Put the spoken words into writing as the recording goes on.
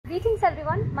Greetings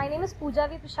everyone, my name is Pooja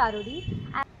Pisharody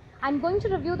and I'm going to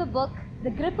review the book The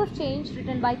Grip of Change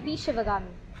written by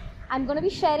P.Sivakami. I'm going to be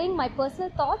sharing my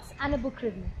personal thoughts and a book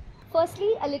review.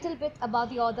 Firstly, a little bit about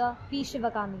the author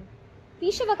P.Sivakami.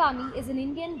 P.Sivakami is an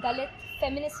Indian Dalit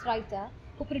feminist writer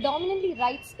who predominantly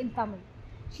writes in Tamil.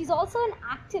 She's also an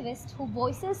activist who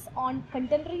voices on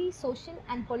contemporary social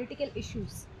and political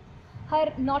issues.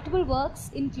 Her notable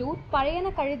works include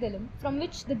Parayar Kazhithalum, from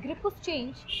which The Grip of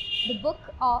Change, the book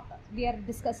we are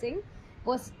discussing,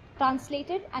 was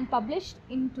translated and published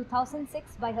in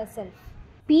 2006 by herself.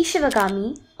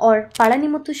 P.Sivakami or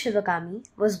Kathamuthu Shivakami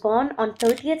was born on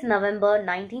 30th November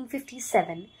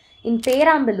 1957 in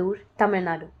Perambalur, Tamil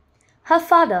Nadu. Her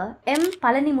father, M.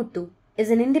 Kathamuthu,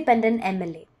 is an independent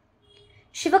MLA.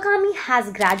 Shivakami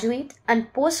has graduate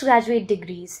and postgraduate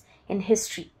degrees in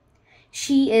history.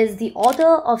 She is the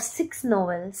author of 6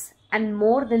 novels and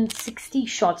more than 60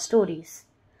 short stories.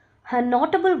 Her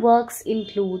notable works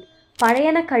include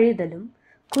Pazhaiyana Kazhithalum,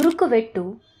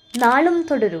 Kurukkuvettu, Naalum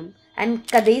Thodarum and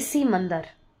Kadesi Mandar.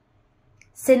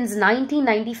 Since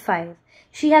 1995,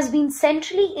 she has been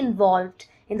centrally involved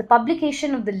in the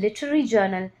publication of the literary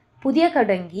journal Pudhiya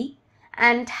Kadangi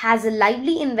and has a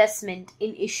lively investment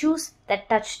in issues that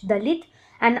touch Dalit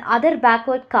and other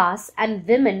backward castes and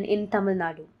women in Tamil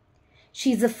Nadu.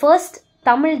 She is the first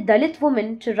Tamil Dalit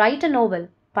woman to write a novel,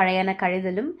 Parayar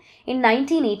Kazhithalum, in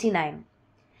 1989.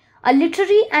 A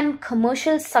literary and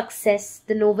commercial success,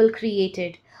 the novel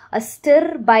created a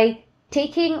stir by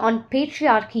taking on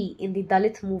patriarchy in the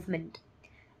Dalit movement.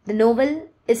 The novel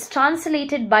is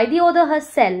translated by the author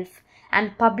herself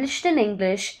and published in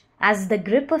English as The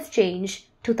Grip of Change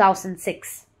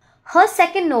 2006. Her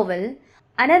second novel,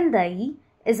 Anandai,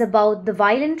 is about the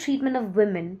violent treatment of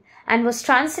women and was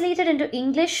translated into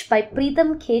English by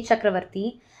Preetham K.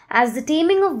 Chakravarti as The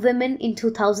Taming of Women in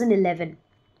 2011.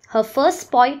 Her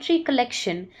first poetry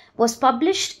collection was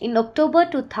published in October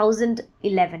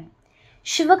 2011.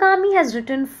 Shivakami has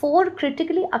written 4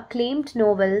 critically acclaimed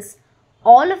novels,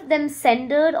 all of them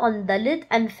centered on Dalit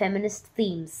and feminist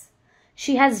themes.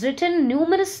 She has written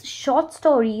numerous short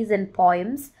stories and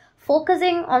poems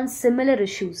focusing on similar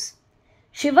issues.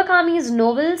 Shivakami's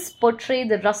novels portray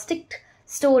the rustic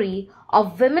story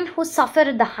of women who suffer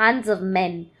at the hands of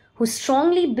men who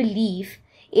strongly believe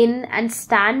in and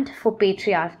stand for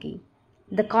patriarchy.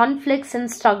 The conflicts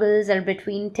and struggles are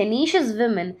between tenacious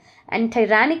women and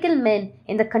tyrannical men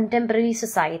in the contemporary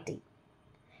society.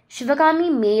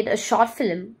 Shivakami made a short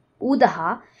film,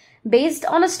 Udaha, based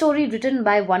on a story written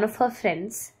by one of her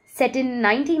friends. Set in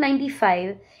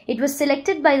 1995, it was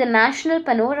selected by the National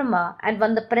Panorama and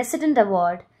won the President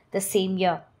Award the same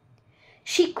year.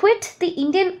 She quit the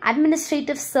Indian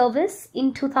Administrative Service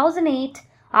in 2008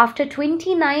 after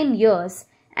 29 years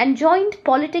and joined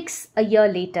politics a year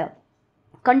later,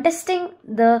 contesting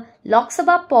the Lok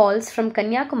Sabha polls from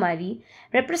Kanyakumari,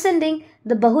 representing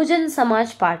the Bahujan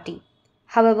Samaj Party.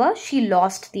 However, she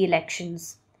lost the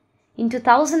elections. In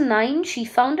 2009, she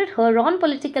founded her own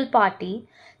political party,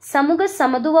 Samuga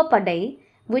Samaduva Padai,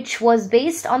 which was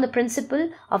based on the principle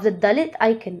of the Dalit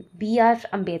icon B.R.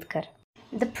 Ambedkar.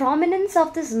 The prominence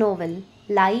of this novel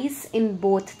lies in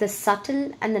both the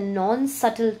subtle and the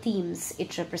non-subtle themes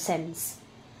it represents.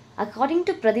 According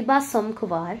to Pratibha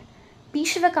Somkuvar,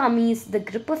 P.Sivakami's The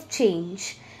Grip of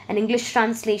Change, an English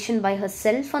translation by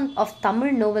herself of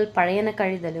Tamil novel Parayar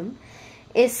Kazhithalum,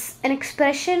 is an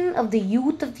expression of the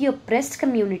youth of the oppressed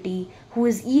community who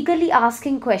is eagerly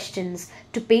asking questions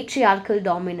to patriarchal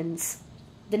dominance.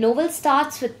 The novel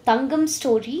starts with Thangam's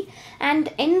story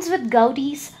and ends with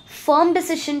Gaudi's firm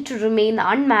decision to remain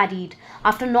unmarried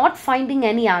after not finding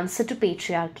any answer to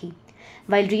patriarchy.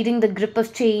 While reading The Grip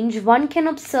of Change, one can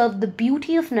observe the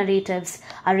beauty of narratives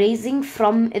arising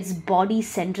from its body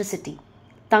centricity.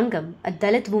 Thangam, a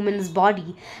Dalit woman's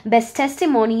body, bears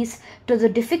testimonies to the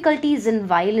difficulties and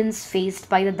violence faced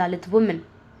by the Dalit woman.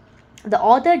 The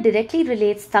author directly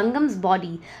relates Thangam's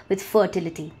body with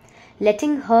fertility,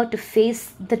 letting her to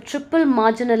face the triple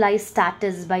marginalized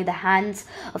status by the hands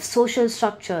of social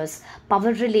structures,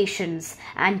 power relations,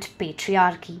 and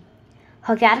patriarchy.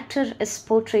 Her character is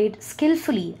portrayed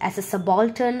skillfully as a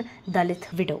subaltern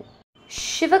Dalit widow.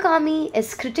 Shivakami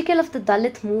is critical of the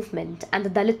Dalit movement and the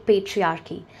Dalit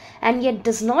patriarchy, and yet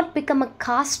does not become a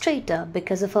castrator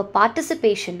because of her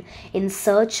participation in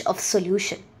search of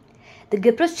solution. The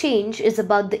Grip of Change is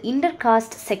about the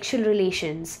intercaste sexual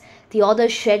relations. The author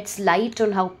sheds light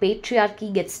on how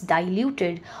patriarchy gets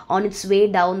diluted on its way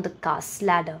down the caste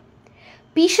ladder.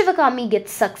 P.Sivakami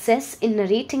gets success in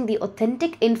narrating the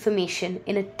authentic information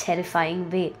in a terrifying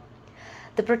way.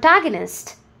 The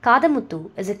protagonist,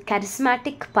 Kathamuthu is a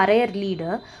charismatic Parayar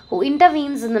leader who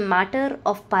intervenes in the matter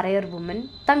of Parayar woman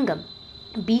Thangam,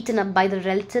 beaten up by the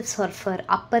relatives of her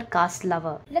upper caste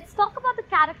lover. Let's talk about the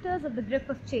characters of The Grip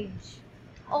of Change.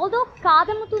 Although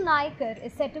Kathamuthu Nayakar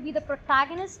is said to be the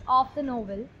protagonist of the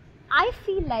novel, I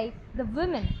feel like the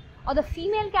women or the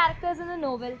female characters in the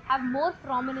novel have more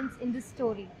prominence in this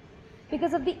story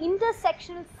because of the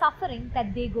intersectional suffering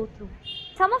that they go through.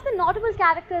 Some of the notable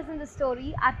characters in the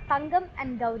story are Thangam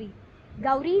and Gauri.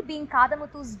 Gauri being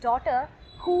Kathamuthu's daughter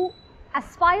who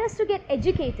aspires to get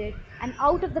educated and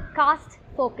out of the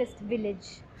caste-focused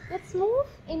village. Let's move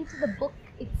into the book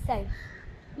itself.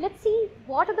 Let's see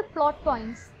what are the plot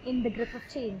points in The Grip of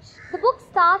Change. The book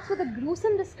starts with a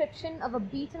gruesome description of a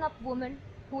beaten up woman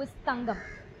who is Thangam.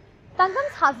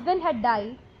 Thangam's husband had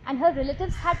died and her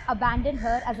relatives had abandoned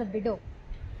her as a widow.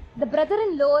 The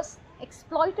brother-in-laws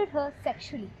exploited her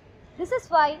sexually. This is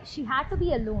why she had to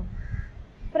be alone.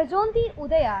 Prajonti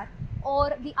Udayar,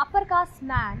 or the upper caste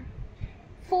man,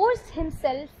 forced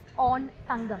himself on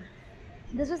Thangam.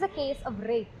 This was a case of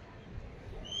rape.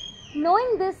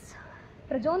 Knowing this,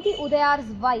 Prajonti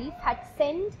Udayar's wife had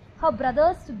sent her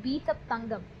brothers to beat up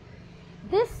Thangam.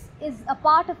 This is a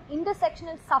part of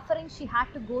intersectional suffering she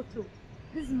had to go through.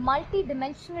 This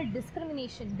multi-dimensional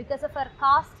discrimination because of her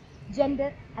caste,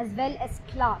 gender as well as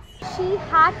class. She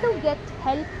had to get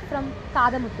help from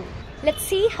Kathamuthu. Let's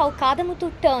see how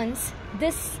Kathamuthu turns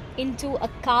this into a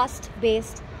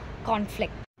caste-based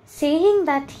conflict. Saying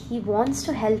that he wants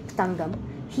to help Thangam,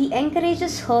 he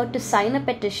encourages her to sign a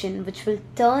petition which will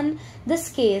turn this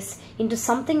case into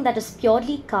something that is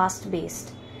purely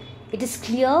caste-based. It is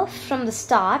clear from the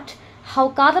start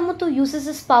how Kathamuthu uses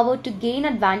his power to gain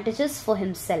advantages for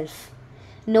himself.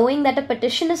 Knowing that a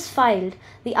petition is filed,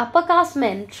 the upper caste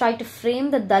men try to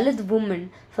frame the Dalit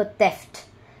woman for theft.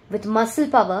 With muscle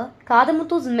power,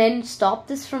 Kathamuthu's men stop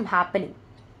this from happening.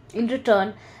 In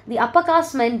return, the upper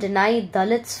caste men deny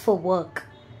Dalits for work.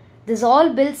 This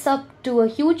all builds up to a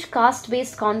huge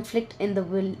caste-based conflict in the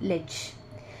village.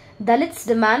 Dalits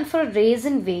demand for a raise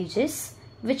in wages,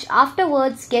 which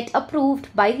afterwards get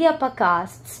approved by the upper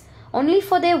castes only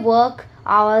for their work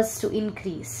hours to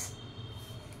increase.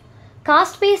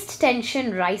 Caste-based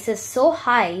tension rises so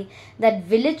high that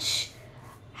village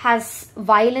has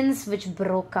violence which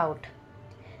broke out.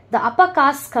 The upper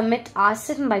castes commit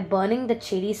arson by burning the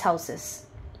Chedi's houses.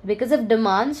 Because of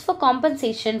demands for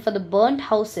compensation for the burnt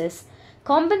houses,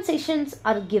 compensations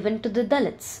are given to the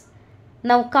Dalits.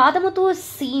 Now Kathamuthu is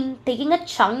seen taking a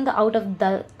chunk out of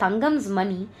Thangam's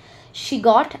money she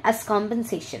got as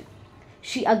compensation.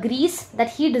 She agrees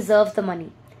that he deserves the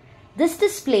money. This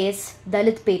displays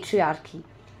Dalit patriarchy.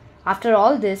 After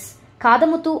all this,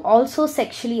 Kathamuthu also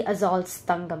sexually assaults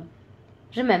Thangam.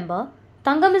 Remember,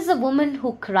 Thangam is a woman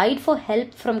who cried for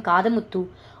help from Kathamuthu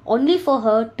only for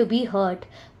her to be hurt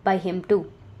by him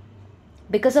too.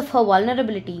 Because of her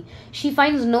vulnerability, she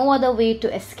finds no other way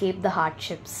to escape the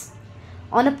hardships.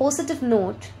 On a positive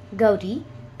note, Gauri,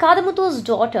 Kathamuthu's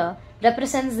daughter,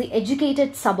 represents the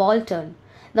educated subaltern,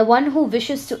 the one who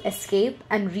wishes to escape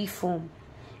and reform.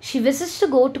 She wishes to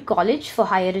go to college for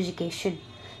higher education.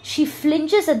 She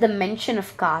flinches at the mention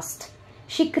of caste.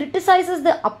 She criticizes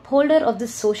the upholder of the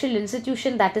social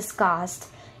institution that is caste,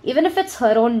 even if it's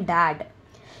her own dad.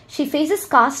 She faces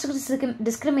caste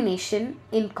discrimination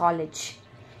in college.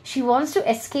 She wants to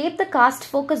escape the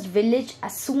caste-focused village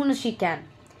as soon as she can.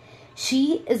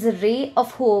 She is a ray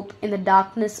of hope in the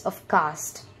darkness of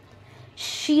caste.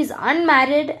 She is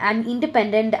unmarried and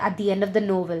independent at the end of the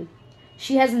novel.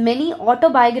 She has many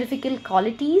autobiographical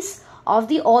qualities of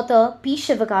the author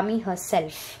P.Sivakami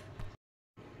herself.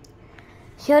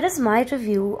 Here is my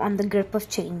review on The Grip of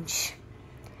Change.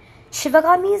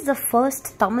 Shivagami is the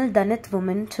first Tamil Dalit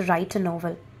woman to write a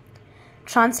novel.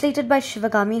 Translated by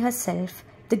Shivagami herself,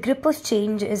 The Grip of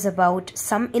Change is about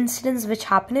some incidents which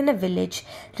happen in a village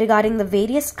regarding the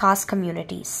various caste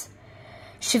communities.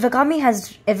 Shivagami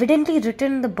has evidently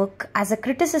written the book as a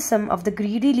criticism of the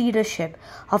greedy leadership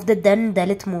of the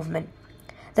then-Dalit movement.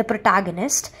 The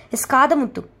protagonist is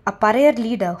Kathamuthu, a Parayar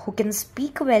leader who can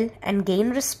speak well and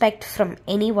gain respect from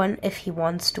anyone if he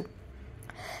wants to.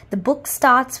 The book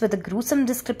starts with a gruesome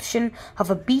description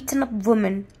of a beaten-up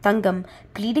woman, Thangam,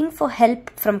 pleading for help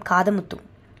from Kathamuthu.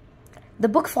 The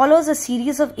book follows a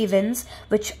series of events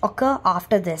which occur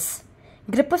after this.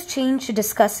 Grip of Change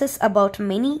discusses about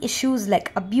many issues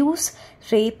like abuse,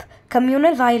 rape,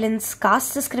 communal violence,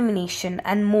 caste discrimination,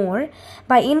 and more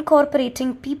by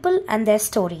incorporating people and their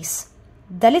stories.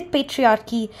 Dalit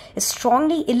patriarchy is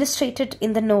strongly illustrated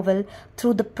in the novel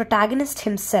through the protagonist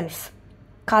himself.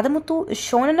 Kathamuthu is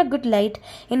shown in a good light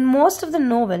in most of the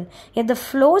novel, yet the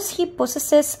flaws he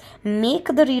possesses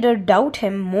make the reader doubt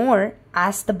him more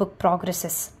as the book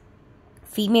progresses.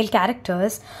 Female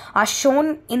characters are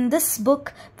shown in this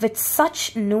book with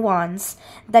such nuance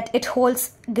that it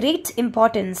holds great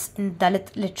importance in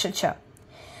Dalit literature.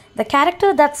 The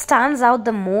character that stands out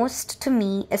the most to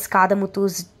me is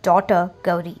Kathamuthu's daughter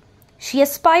Gauri. She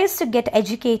aspires to get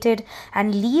educated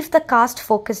and leave the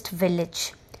caste-focused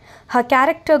village. Her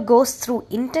character goes through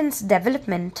intense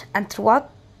development, and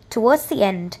towards the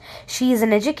end, she is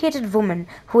an educated woman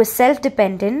who is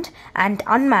self-dependent and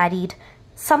unmarried,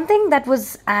 something that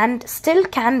was and still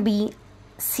can be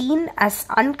seen as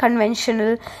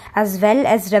unconventional as well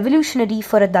as revolutionary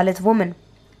for a Dalit woman.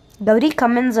 Gauri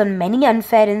comments on many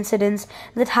unfair incidents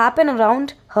that happen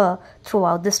around her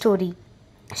throughout the story.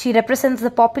 She represents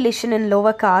the population in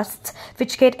lower castes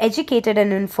which get educated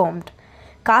and informed.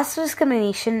 Caste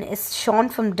discrimination is shown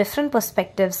from different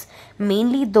perspectives,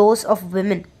 mainly those of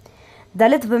women.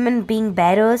 Dalit women being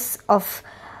bearers of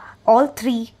all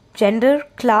three, gender,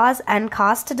 class and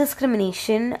caste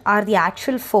discrimination, are the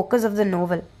actual focus of the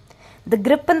novel. The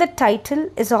grip in the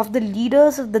title is of the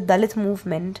leaders of the Dalit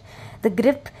movement. The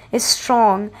grip is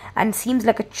strong and seems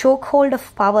like a chokehold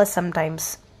of power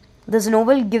sometimes. This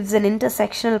novel gives an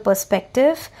intersectional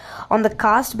perspective on the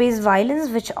caste-based violence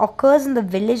which occurs in the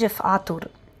village of Atur.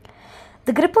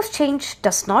 The grip of change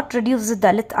does not reduce the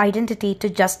Dalit identity to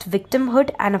just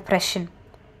victimhood and oppression.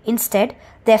 Instead,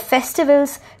 their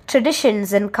festivals,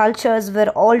 traditions and cultures were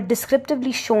all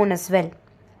descriptively shown as well.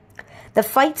 The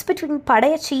fights between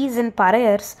patriarchies and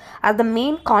Parayars are the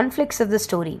main conflicts of the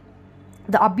story.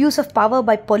 The abuse of power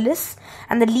by police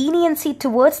and the leniency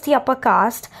towards the upper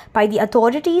caste by the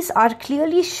authorities are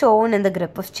clearly shown in the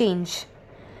grip of change.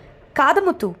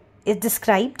 Kathamuthu is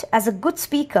described as a good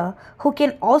speaker who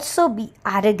can also be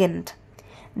arrogant.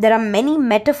 There are many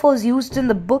metaphors used in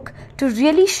the book to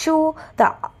really show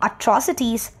the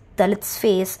atrocities Dalits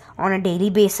face on a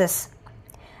daily basis.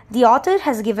 The author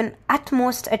has given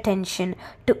utmost attention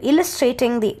to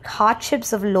illustrating the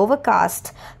hardships of lower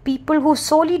caste people who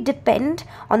solely depend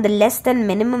on the less than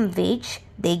minimum wage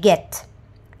they get.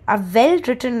 A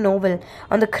well-written novel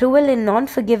on the cruel and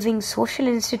non-forgiving social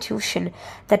institution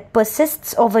that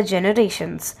persists over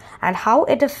generations and how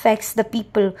it affects the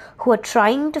people who are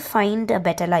trying to find a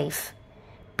better life.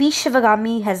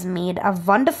 P.Sivakami has made a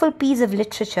wonderful piece of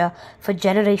literature for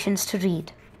generations to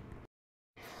read.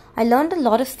 I learned a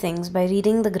lot of things by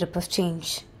reading The Grip of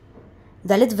Change.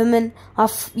 Dalit women are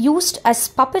used as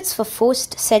puppets for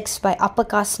forced sex by upper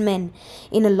caste men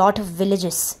in a lot of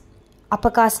villages. Upper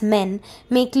caste men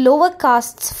make lower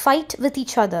castes fight with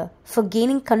each other for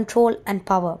gaining control and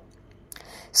power.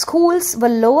 Schools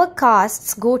where lower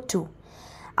castes go to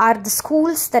are the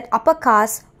schools that upper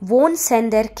castes won't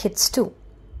send their kids to.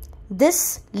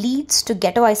 This leads to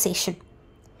ghettoization.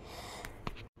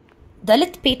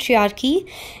 Dalit patriarchy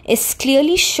is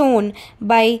clearly shown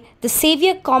by the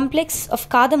savior complex of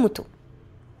Kathamuthu.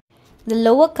 The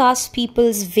lower caste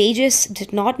people's wages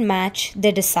did not match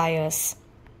their desires.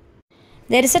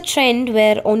 There is a trend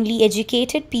where only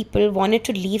educated people wanted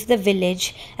to leave the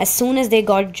village as soon as they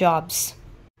got jobs.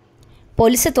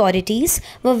 Police authorities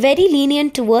were very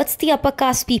lenient towards the upper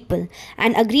caste people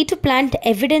and agreed to plant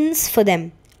evidence for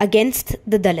them against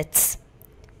the Dalits.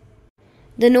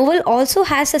 The novel also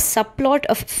has a subplot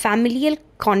of familial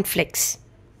conflicts.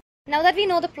 Now that we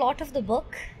know the plot of the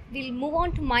book, we'll move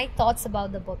on to my thoughts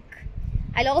about the book.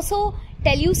 I'll also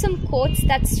tell you some quotes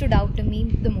that stood out to me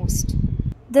the most.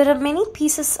 There are many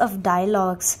pieces of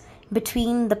dialogues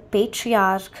between the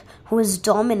patriarch who is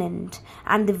dominant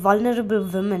and the vulnerable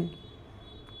women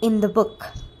in the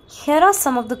book. Here are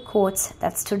some of the quotes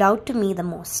that stood out to me the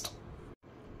most.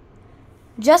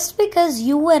 Just because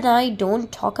you and I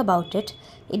don't talk about it,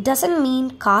 it doesn't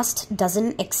mean caste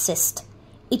doesn't exist.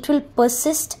 It will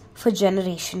persist for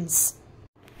generations.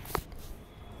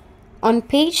 On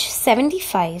page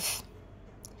 75,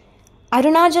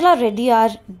 Arunachala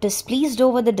Reddiyar, displeased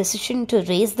over the decision to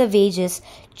raise the wages,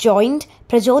 joined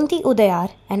Prajonti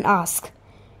Udayar and asked,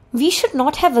 "We should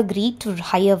not have agreed to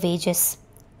higher wages."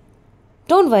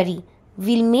 "Don't worry,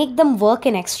 we'll make them work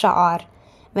an extra hour.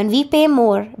 When we pay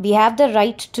more, we have the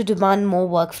right to demand more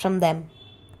work from them."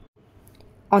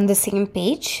 On the same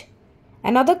page,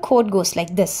 another quote goes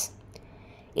like this: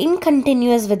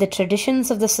 "Incontinuous with the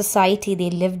traditions of the society they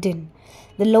lived in,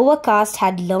 the lower caste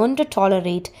had learned to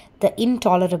tolerate the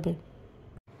intolerable."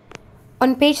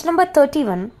 On page number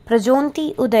 31, Prajonti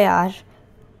Udayar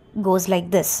goes like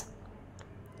this: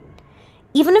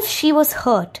 "Even if she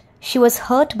was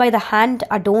hurt by the hand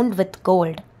adorned with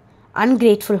gold.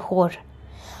 Ungrateful whore.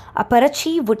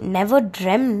 Aparachi would never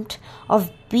dreamt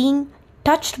of being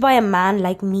touched by a man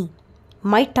like me.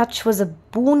 My touch was a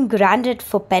boon granted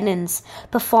for penance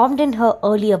performed in her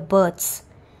earlier births.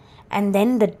 And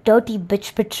then the dirty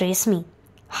bitch betrays me.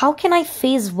 How can I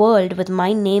face world with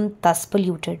my name thus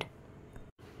polluted?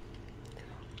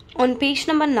 On page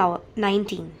number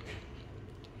 19.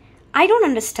 I don't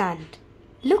understand.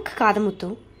 Look,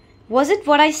 Kathamuthu, was it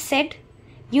what I said?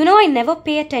 You know I never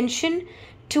pay attention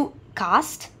to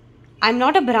caste. I'm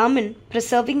not a Brahmin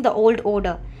preserving the old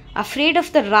order, afraid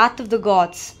of the wrath of the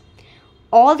gods.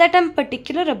 All that I'm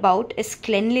particular about is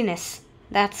cleanliness.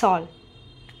 That's all.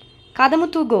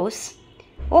 Kathamuthu goes,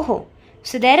 Oh,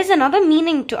 so there is another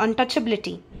meaning to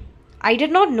untouchability. I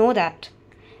did not know that.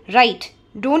 Right,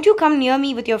 don't you come near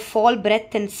me with your foul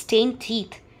breath and stained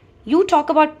teeth. You talk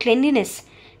about cleanliness,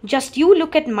 just you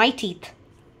look at my teeth.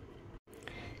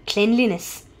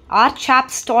 Cleanliness. Our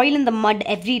chaps toil in the mud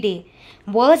every day,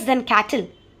 worse than cattle.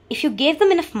 If you gave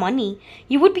them enough money,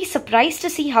 you would be surprised to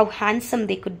see how handsome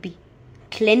they could be.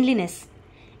 Cleanliness,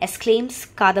 exclaims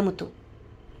Kathamuthu.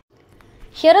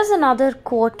 Here is another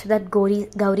quote that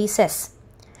Gauri says.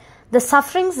 The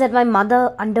sufferings that my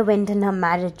mother underwent in her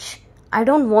marriage, I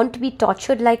don't want to be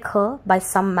tortured like her by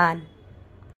some man.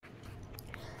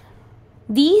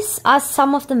 These are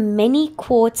some of the many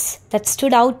quotes that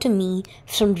stood out to me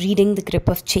from reading The Grip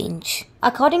of Change.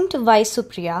 According to Y.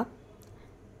 Supriya,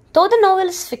 though the novel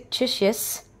is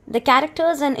fictitious, the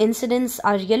characters and incidents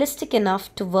are realistic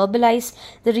enough to verbalize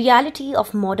the reality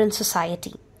of modern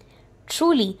society.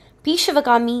 Truly,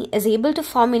 P.Sivakami is able to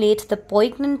formulate the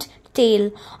poignant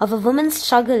tale of a woman's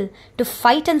struggle to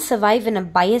fight and survive in a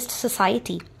biased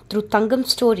society through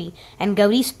Thangam's story and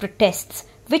Gauri's protests,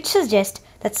 which suggest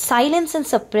that silence and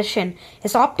suppression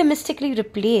is optimistically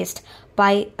replaced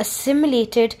by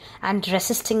assimilated and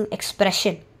resisting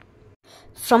expression.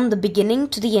 From the beginning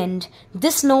to the end,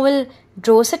 this novel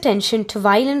draws attention to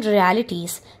violent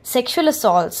realities, sexual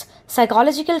assaults,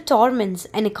 psychological torments,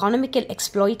 and economical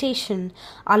exploitation,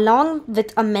 along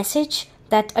with a message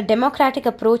that a democratic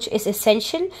approach is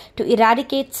essential to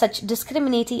eradicate such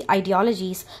discriminatory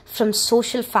ideologies from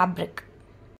social fabric.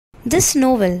 This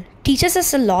novel teaches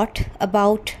us a lot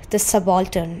about the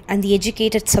subaltern and the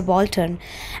educated subaltern,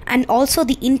 and also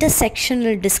the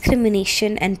intersectional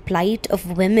discrimination and plight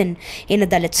of women in a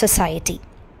Dalit society.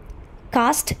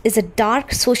 Caste is a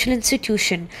dark social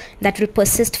institution that will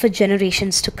persist for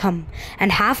generations to come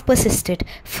and have persisted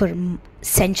for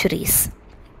centuries.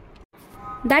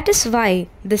 That is why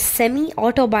this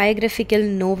semi-autobiographical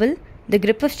novel, The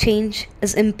Grip of Change,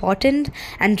 is important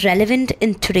and relevant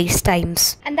in today's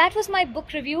times. And that was my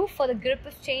book review for The Grip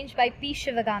of Change by P.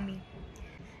 Sivakami.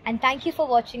 And thank you for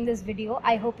watching this video.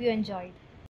 I hope you enjoyed.